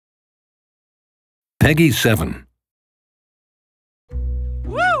Peggy 7.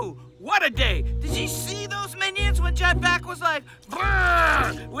 Woo! What a day! Did you see those minions when Jetpack was like,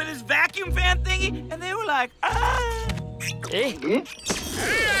 brrr, with his vacuum fan thingy? And they were like, ah! Eh?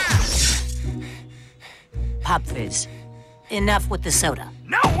 Pop Fizz. Enough with the soda.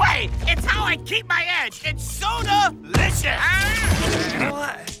 No way! It's how I keep my edge! It's soda-licious!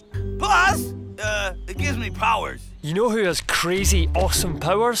 What? Plus, it gives me powers. You know who has crazy, awesome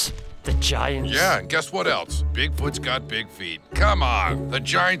powers? The Giants. Yeah, and guess what else? Bigfoot's got big feet. Come on, the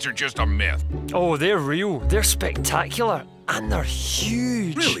Giants are just a myth. Oh, they're real. They're spectacular. And they're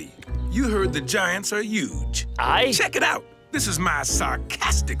huge. Really? You heard the Giants are huge. Aye? Check it out. This is my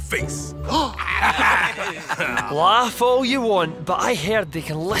sarcastic face. Laugh all you want, but I heard they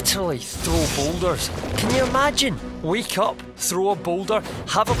can literally throw boulders. Can you imagine? Wake up, throw a boulder,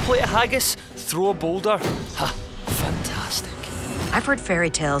 have a plate of haggis, throw a boulder. Ha, fantastic. I've heard fairy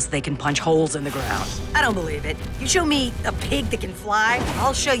tales they can punch holes in the ground. I don't believe it. You show me a pig that can fly,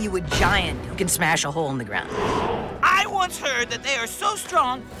 I'll show you a giant who can smash a hole in the ground. I once heard that they are so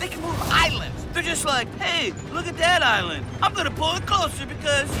strong, they can move islands. They're just like, hey, look at that island. I'm gonna pull it closer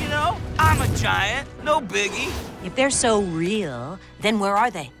because, you know, I'm a giant, no biggie. If they're so real, then where are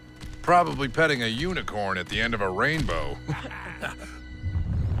they? Probably petting a unicorn at the end of a rainbow.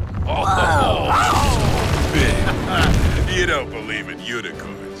 You don't believe in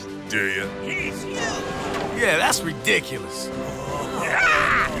unicorns, do you? He's huge. Yeah, that's ridiculous.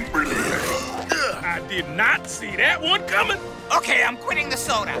 I did not see that one coming. Okay, I'm quitting the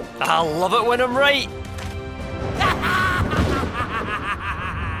soda. I love it when I'm right.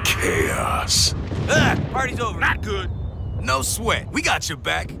 Chaos. Party's over. Not good. No sweat. We got your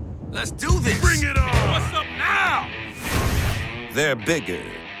back. Let's do this. Bring it on. What's up now? They're bigger,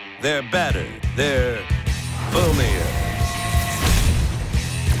 they're badder, they're boomier.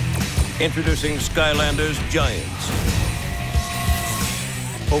 Introducing Skylanders Giants.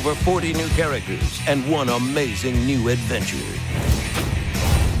 Over 40 new characters and one amazing new adventure.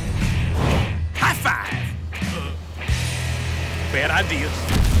 High five. Bad idea.